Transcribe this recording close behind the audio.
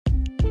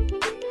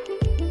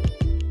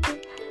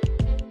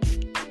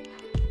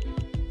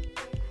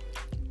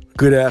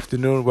Good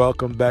afternoon.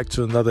 Welcome back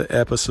to another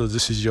episode.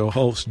 This is your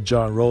host,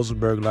 John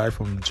Rosenberg, live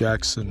from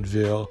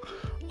Jacksonville.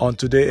 On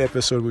today's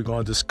episode, we're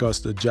going to discuss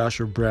the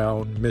Joshua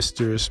Brown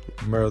mysterious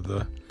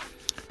murder.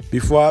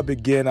 Before I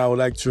begin, I would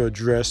like to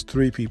address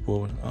three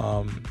people.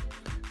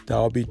 That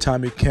will be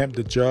Tommy Kemp,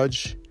 the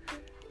judge,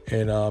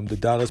 and the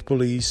Dallas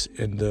police,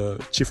 and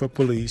the chief of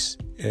police,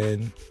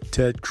 and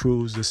Ted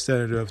Cruz, the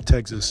senator of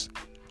Texas.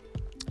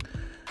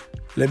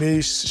 Let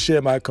me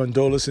share my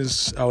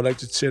condolences. I would like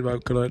to share my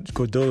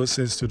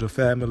condolences to the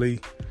family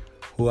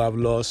who have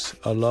lost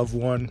a loved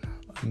one.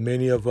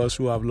 Many of us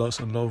who have lost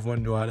a loved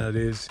one know how that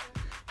is.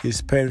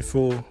 It's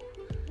painful.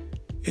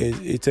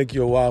 It takes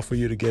you a while for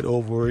you to get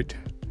over it.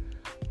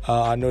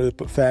 I know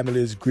the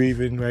family is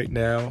grieving right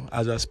now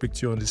as I speak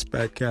to you on this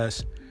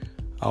podcast.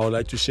 I would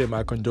like to share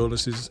my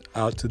condolences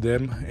out to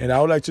them. And I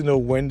would like to know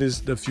when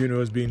the funeral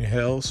is being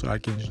held so I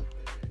can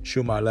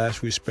show my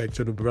last respect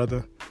to the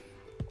brother.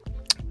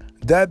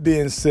 That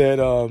being said,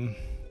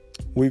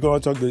 we're going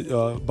to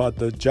talk about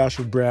the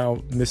Joshua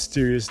Brown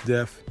mysterious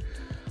death.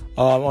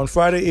 On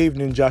Friday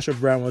evening, Joshua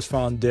Brown was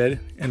found dead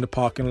in the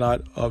parking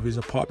lot of his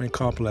apartment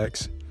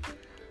complex.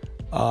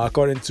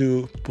 According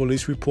to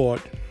police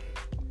report,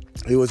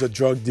 it was a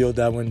drug deal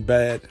that went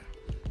bad.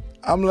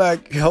 I'm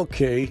like,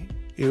 okay,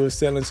 he was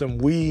selling some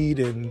weed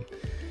and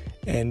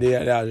they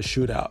had a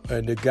shootout.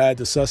 And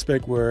the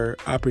suspect were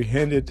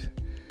apprehended,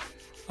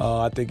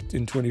 I think,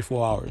 in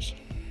 24 hours.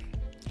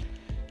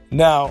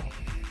 Now,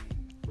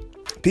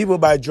 people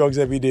buy drugs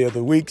every day of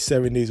the week,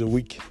 7 days a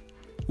week.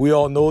 We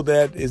all know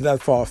that. It's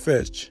not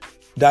far-fetched.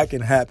 That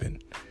can happen.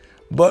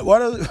 But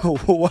what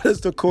is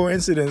the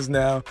coincidence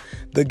now?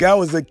 The guy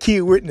was a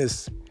key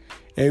witness.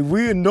 And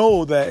we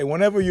know that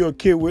whenever you're a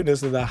key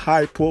witness in a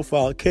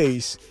high-profile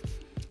case,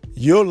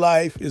 your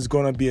life is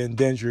going to be in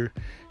danger,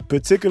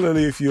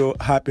 particularly if you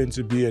happen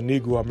to be a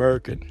Negro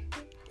American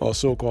or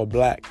so-called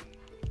black.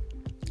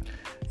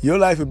 Your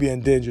life will be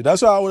in danger.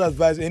 That's why I would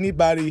advise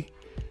anybody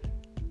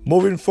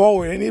moving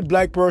forward, any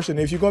black person,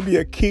 if you're going to be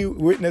a key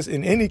witness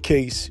in any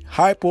case,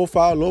 high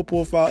profile, low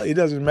profile, it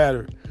doesn't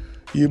matter.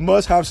 You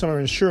must have some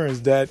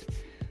insurance that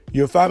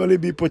your family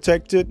be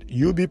protected,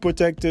 you be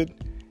protected,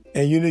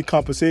 and you need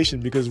compensation,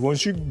 because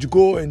once you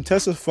go and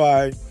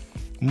testify,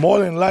 more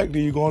than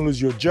likely you're going to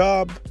lose your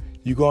job.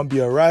 You're going to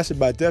be harassed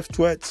by death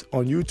threats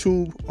on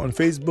YouTube, on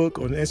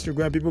Facebook, on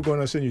Instagram. People are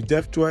going to send you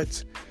death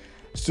threats.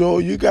 So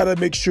you got to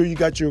make sure you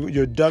got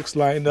your ducks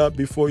lined up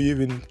before you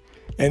even,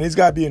 and it's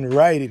got to be in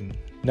writing.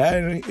 Not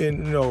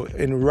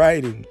in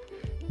writing,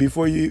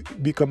 before you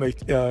become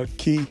a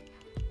key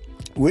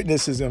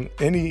witnesses in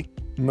any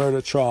murder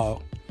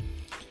trial.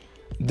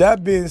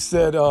 That being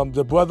said,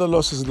 the brother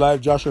lost his life.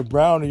 Joshua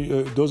Brown,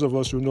 those of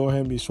us who know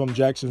him, he's from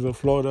Jacksonville,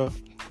 Florida,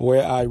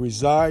 where I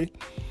reside.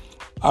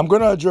 I'm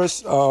going to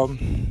address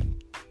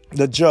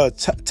the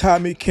judge,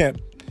 Tommy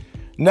Kemp.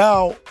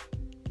 Now,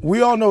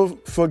 we all know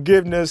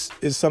forgiveness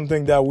is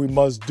something that we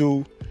must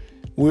do.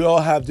 We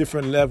all have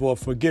different level of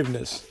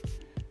forgiveness.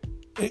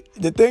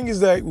 The thing is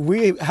that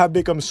we have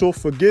become so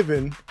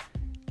forgiving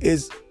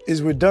is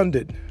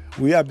redundant.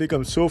 We have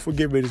become so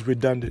forgiving is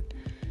redundant.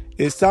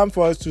 It's time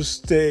for us to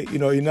say,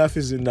 enough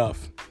is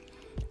enough.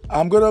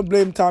 I'm going to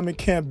blame Tommy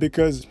Kemp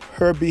because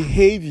her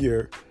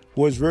behavior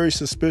was very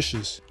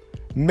suspicious.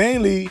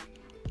 Mainly,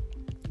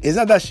 it's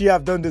not that she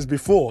have done this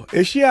before.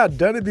 If she had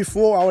done it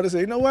before, I would have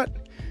said, you know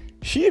what?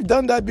 She have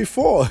done that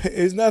before.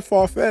 It's not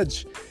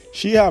far-fetched.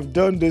 She have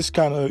done this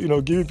kind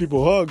of, giving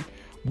people a hug.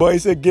 But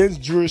it's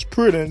against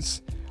jurisprudence.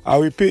 I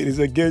repeat, it's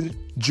against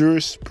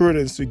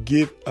jurisprudence to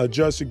give a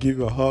judge to give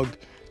a hug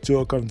to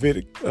a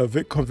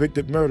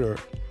convicted murderer.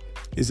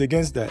 It's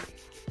against that.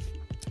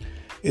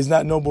 It's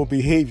not noble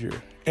behavior.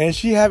 And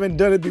she haven't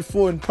done it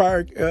before in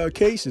prior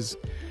cases.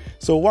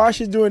 So why is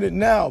she doing it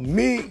now?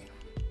 Me,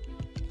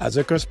 as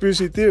a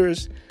conspiracy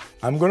theorist,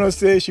 I'm going to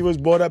say she was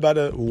brought up by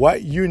the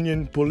White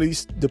Union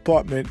Police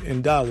Department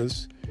in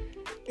Dallas.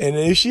 And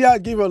if she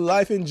had given her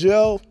life in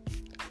jail,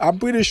 I'm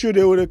pretty sure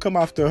they would have come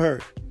after her.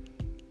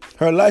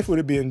 Her life would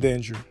have been in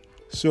danger.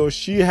 So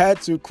she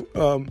had to,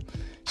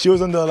 she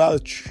was under a lot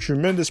of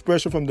tremendous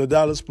pressure from the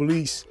Dallas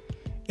police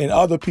and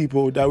other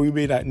people that we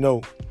may not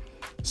know.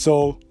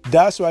 So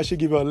that's why she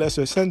gave her a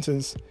lesser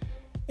sentence.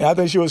 And I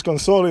think she was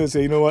consoling and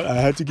saying, you know what, I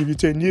had to give you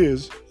 10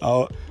 years.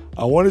 I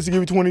wanted to give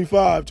you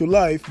 25 to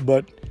life,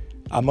 but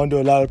I'm under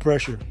a lot of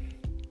pressure.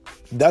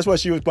 That's why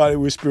she was probably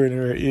whispering in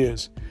her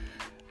ears.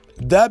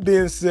 That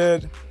being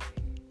said,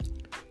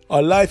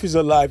 a life is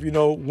a life.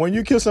 When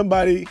you kill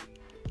somebody,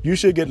 you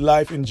should get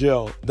life in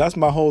jail. That's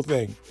my whole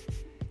thing.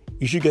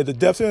 You should get the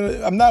death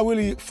penalty. I'm not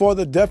really for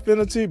the death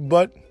penalty,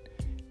 but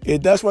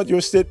if that's what your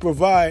state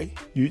provide,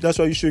 that's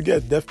what you should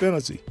get, death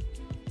penalty.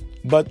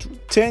 But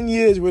 10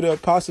 years with a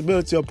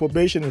possibility of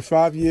probation in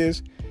 5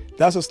 years,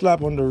 that's a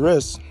slap on the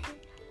wrist.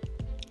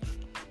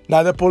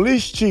 Now, the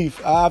police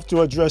chief, I have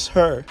to address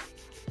her.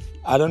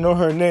 I don't know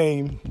her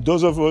name.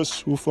 Those of us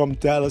who from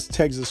Dallas,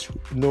 Texas,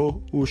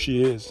 know who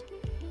she is.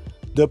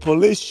 The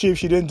police chief,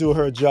 she didn't do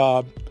her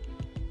job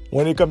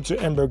when it comes to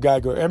Amber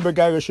Guyger. Amber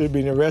Guyger should have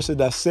been arrested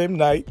that same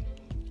night,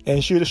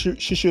 and she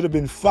should have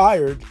been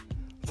fired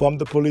from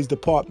the police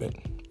department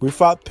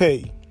without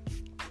pay.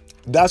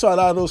 That's why a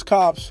lot of those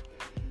cops,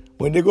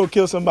 when they go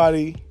kill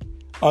somebody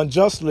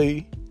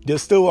unjustly, they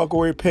still walk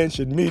away with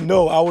pension. Me,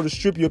 no, I would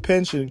strip your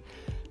pension,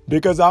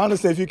 because I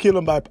understand if you kill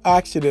them by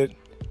accident,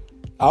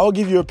 I will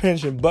give you a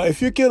pension. But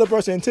if you kill a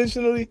person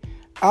intentionally,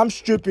 I'm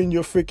stripping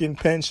your freaking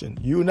pension.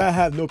 You will not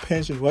have no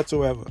pension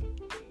whatsoever.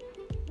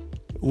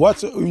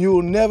 You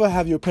will never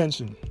have your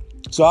pension.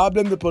 So I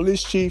blame the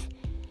police chief.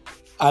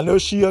 I know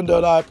she under a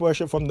lot of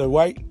pressure from the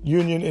white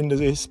union and the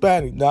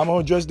Hispanic. Now I'm going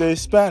to address the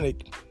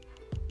Hispanic.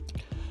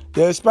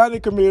 The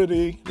Hispanic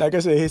community, like I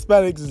said,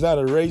 Hispanics is not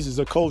a race, it's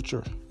a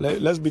culture.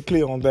 Let's be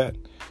clear on that.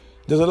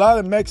 There's a lot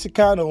of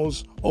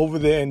Mexicanos over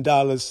there in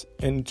Dallas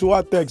and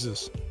throughout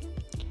Texas.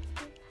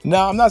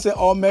 Now, I'm not saying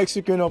all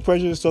Mexican are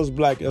prejudiced towards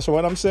black. That's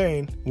what I'm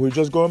saying. We're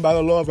just going by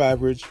the law of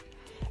average.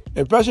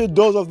 Especially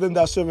those of them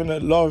that serve in the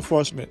law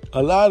enforcement.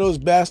 A lot of those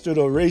bastards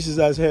are racist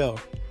as hell.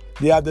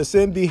 They have the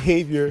same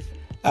behavior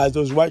as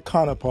those white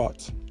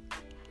counterparts.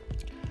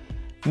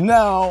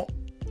 Now,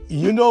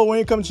 you know, when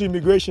it comes to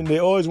immigration, they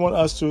always want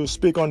us to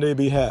speak on their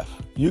behalf.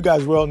 You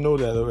guys well know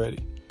that already.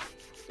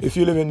 If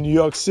you live in New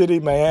York City,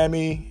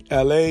 Miami,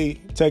 LA,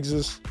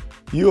 Texas,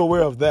 you're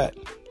aware of that.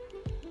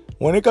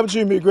 When it comes to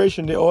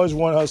immigration, they always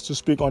want us to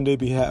speak on their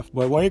behalf.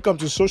 But when it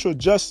comes to social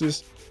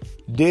justice,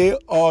 they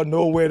are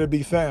nowhere to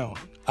be found.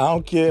 I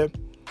don't care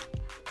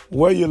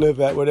where you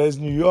live at, whether it's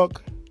New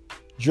York,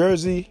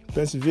 Jersey,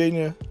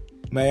 Pennsylvania,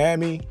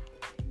 Miami,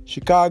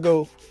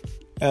 Chicago,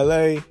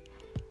 LA,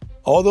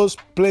 all those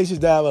places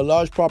that have a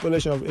large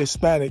population of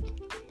Hispanic,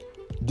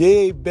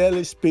 they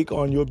barely speak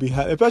on your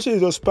behalf, especially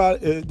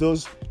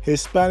those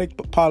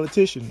Hispanic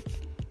politicians.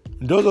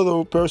 Those are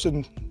the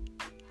person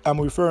I'm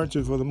referring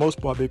to for the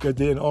most part because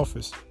they're in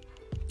office.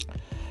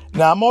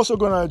 Now, I'm also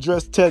going to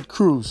address Ted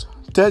Cruz.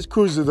 Ted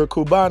Cruz is a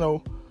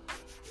Cubano.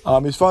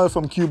 His father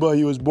from Cuba.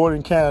 He was born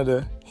in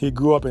Canada. He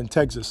grew up in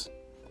Texas.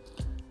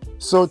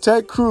 So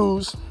Ted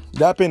Cruz,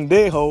 that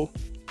pendejo,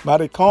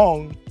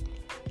 maricón,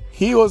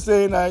 he was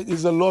saying that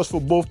it's a loss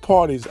for both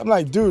parties. I'm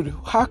like, dude,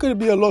 how could it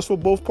be a loss for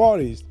both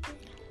parties?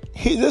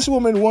 This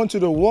woman went to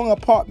the wrong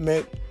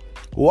apartment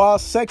while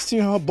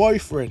sexting her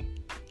boyfriend.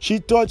 She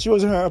thought she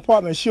was in her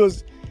apartment. She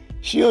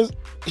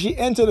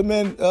entered the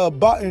man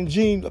Barton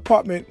Jean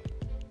apartment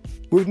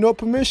with no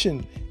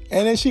permission,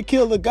 and then she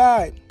killed the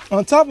guy.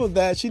 On top of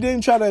that, she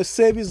didn't try to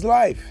save his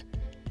life.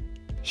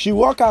 She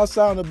walked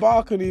outside on the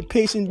balcony,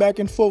 pacing back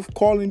and forth,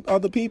 calling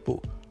other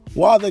people,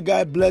 while the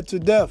guy bled to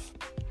death.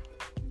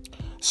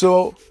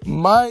 So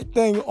my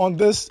thing on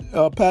this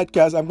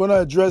podcast, I'm going to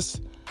address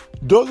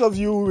those of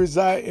you who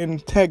reside in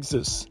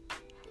Texas,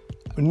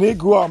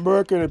 Negro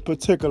American in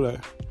particular.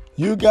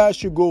 You guys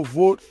should go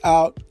vote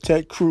out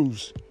Ted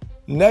Cruz.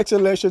 Next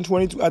election,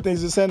 I think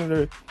he's a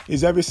senator,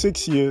 is every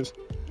 6 years.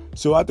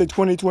 So I think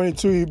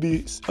 2022 he'd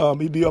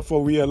be up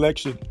for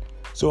re-election.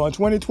 So in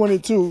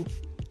 2022,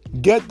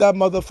 get that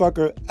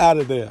motherfucker out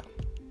of there.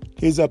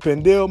 He's a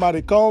pendejo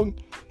maricón.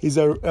 He's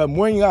a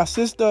muy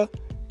racista.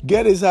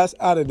 Get his ass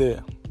out of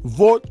there.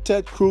 Vote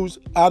Ted Cruz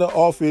out of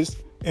office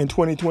in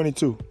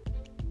 2022,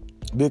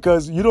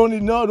 because you don't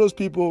need none of those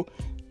people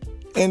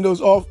in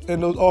those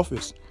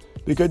office,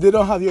 because they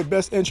don't have your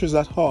best interests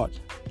at heart.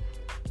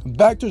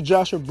 Back to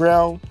Joshua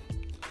Brown.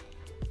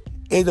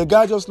 And the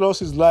guy just lost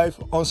his life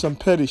on some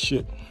petty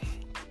shit.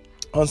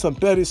 On some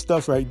petty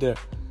stuff right there.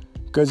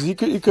 Because he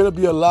could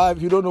be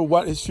alive. You don't know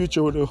what his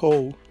future would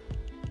hold.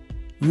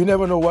 You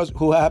never know what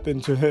will happen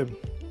to him.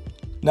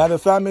 Now the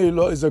family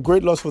is a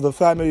great loss for the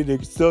family.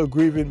 They're still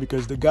grieving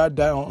because the guy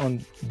died on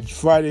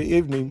Friday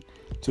evening.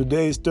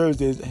 Today is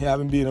Thursday. They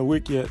haven't been a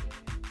week yet.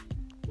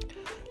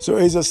 So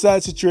it's a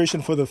sad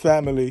situation for the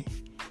family.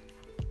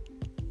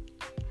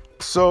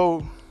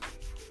 So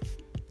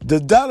the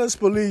Dallas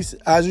police,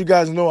 as you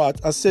guys know,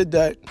 I said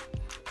that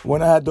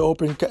when I had the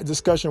open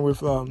discussion with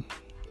the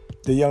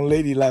young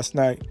lady last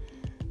night.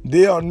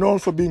 They are known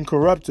for being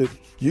corrupted.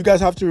 You guys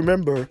have to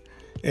remember,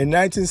 in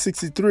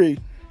 1963,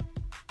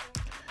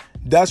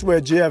 that's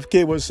where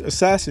JFK was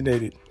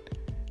assassinated.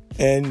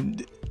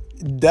 And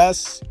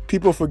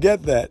people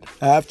forget that.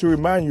 I have to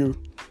remind you,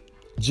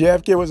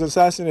 JFK was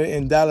assassinated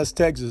in Dallas,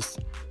 Texas.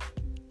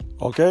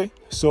 Okay?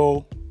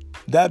 So,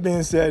 that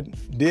being said,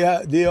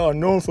 they are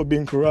known for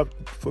being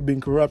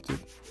corrupted.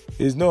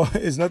 It's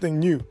nothing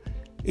new.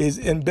 It's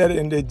embedded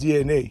in their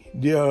DNA.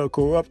 They are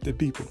corrupted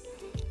people.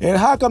 And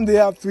how come they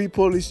have 3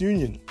 police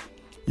unions?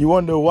 You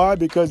wonder why?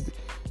 Because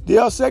they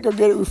are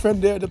segregated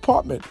within their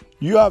department.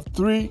 You have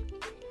 3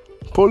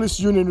 police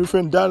unions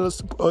within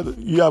Dallas.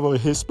 You have a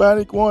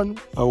Hispanic one,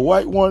 a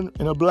white one,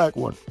 and a black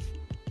one.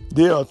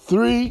 There are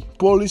 3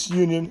 police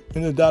unions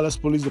in the Dallas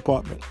Police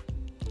Department.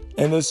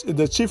 And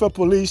the chief of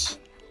police,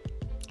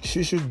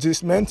 she should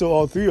dismantle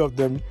all 3 of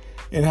them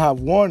and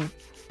have 1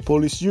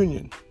 police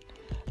union.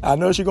 I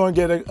know she's going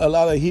to get a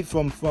lot of heat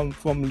from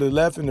the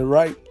left and the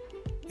right.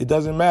 It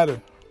doesn't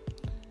matter.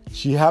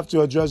 She have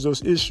to address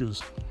those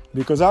issues.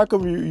 Because how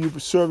come you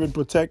serve and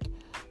protect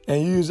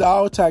and you use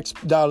our tax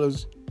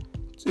dollars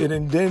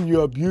and then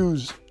you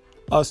abuse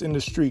us in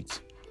the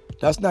streets?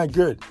 That's not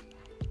good.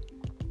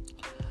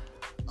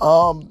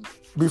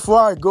 Before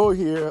I go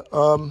here,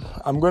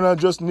 I'm going to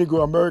address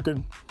Negro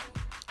American.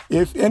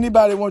 If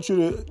anybody wants you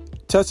to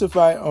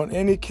testify on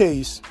any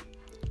case,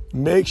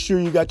 make sure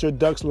you got your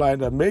ducks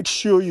lined up. Make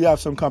sure you have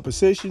some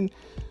compensation.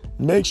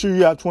 Make sure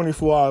you have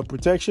 24-hour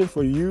protection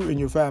for you and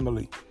your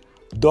family.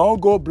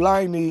 Don't go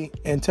blindly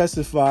and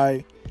testify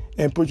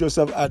and put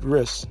yourself at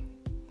risk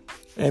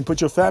and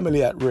put your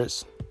family at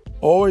risk.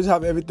 Always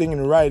have everything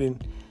in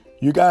writing.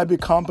 You got to be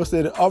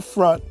compensated up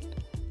front,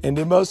 and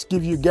they must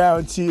give you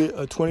guarantee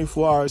a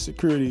 24-hour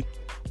security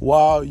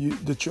while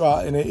the trial.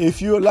 And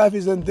if your life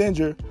is in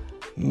danger,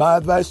 my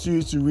advice to you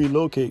is to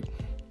relocate.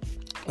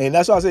 And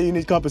that's why I say you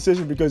need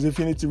compensation, because if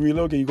you need to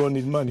relocate, you're going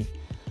to need money.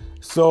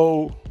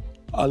 So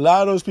a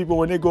lot of those people,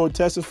 when they go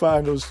testify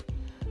in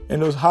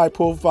those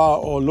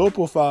high-profile or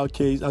low-profile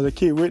cases as a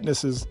key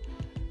witnesses,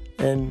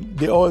 and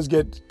they always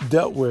get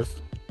dealt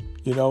with,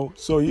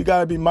 So you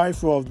got to be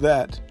mindful of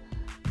that.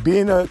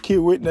 Being a key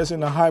witness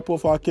in a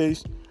high-profile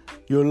case,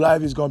 your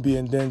life is going to be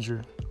in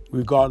danger,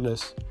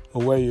 regardless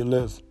of where you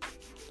live.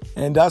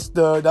 And that's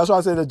why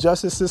I say the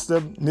justice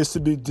system needs to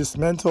be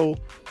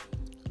dismantled.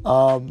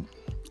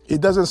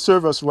 It doesn't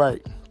serve us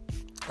right.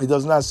 It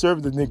does not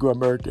serve the Negro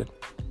American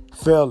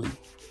fairly.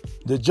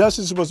 The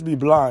justice is supposed to be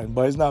blind,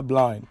 but it's not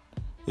blind.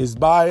 It's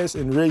biased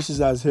and racist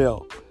as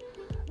hell.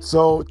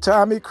 So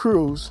Tommy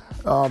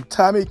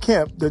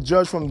Kemp, the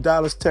judge from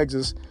Dallas,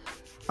 Texas,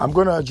 I'm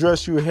going to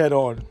address you head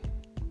on.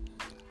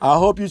 I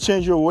hope you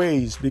change your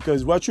ways,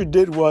 because what you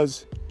did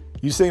was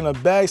you sent a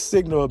bad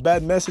signal, a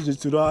bad message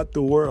throughout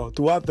the world,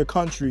 throughout the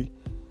country.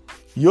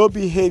 Your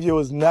behavior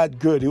was not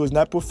good. It was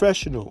not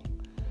professional.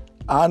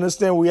 I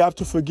understand we have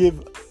to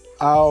forgive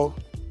our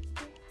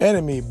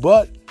enemy,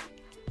 but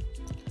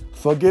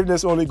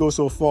forgiveness only goes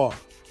so far.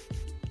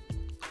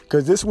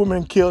 Because this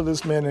woman killed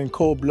this man in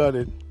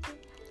cold-blooded,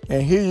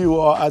 and here you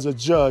are as a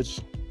judge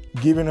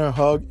giving her a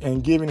hug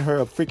and giving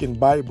her a freaking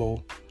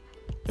Bible.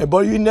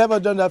 But you never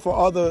done that for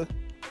other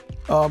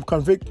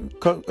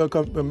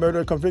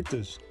murder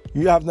convictors.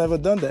 You have never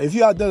done that. If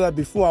you had done that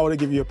before, I would have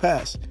given you a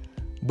pass.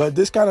 But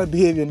this kind of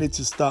behavior needs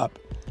to stop.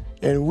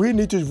 And we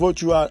need to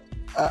vote you out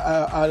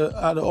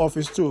of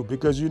office too,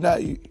 because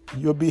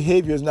your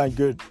behavior is not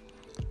good.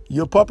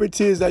 Your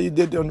puppeteers that you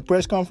did on the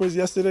press conference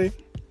yesterday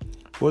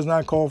was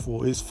not called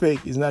for. It's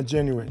fake. It's not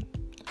genuine.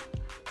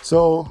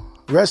 So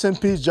rest in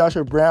peace,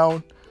 Joshua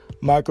Brown.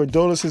 My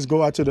condolences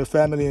go out to the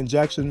family in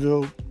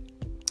Jacksonville.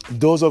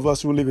 Those of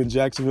us who live in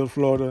Jacksonville,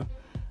 Florida.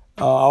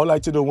 I would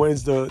like to know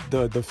when's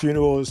the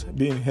funerals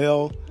being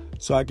held,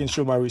 so I can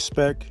show my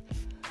respect.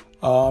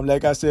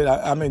 Like I said,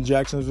 I'm in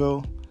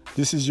Jacksonville.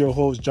 This is your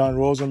host, John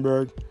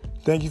Rosenberg.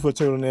 Thank you for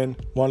tuning in.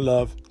 One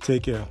love.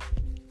 Take care.